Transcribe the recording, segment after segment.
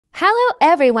Hello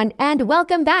everyone and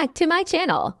welcome back to my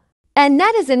channel. A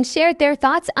netizen shared their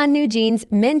thoughts on NewJeans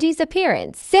Minji's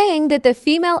appearance, saying that the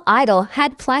female idol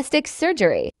had plastic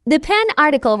surgery. The Pen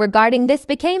article regarding this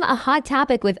became a hot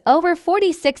topic with over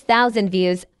 46,000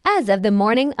 views as of the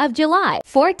morning of July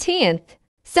 14th.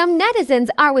 Some netizens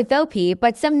are with OP,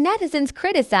 but some netizens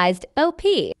criticized OP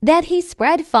that he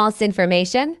spread false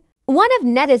information. One of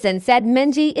netizens said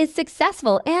Minji is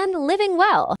successful and living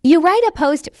well. You write a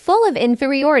post full of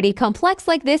inferiority complex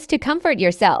like this to comfort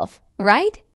yourself,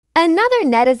 right? Another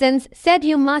netizen said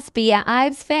you must be a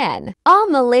IVE's fan. All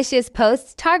malicious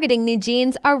posts targeting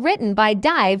NewJeans are written by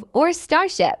Dive or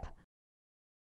Starship.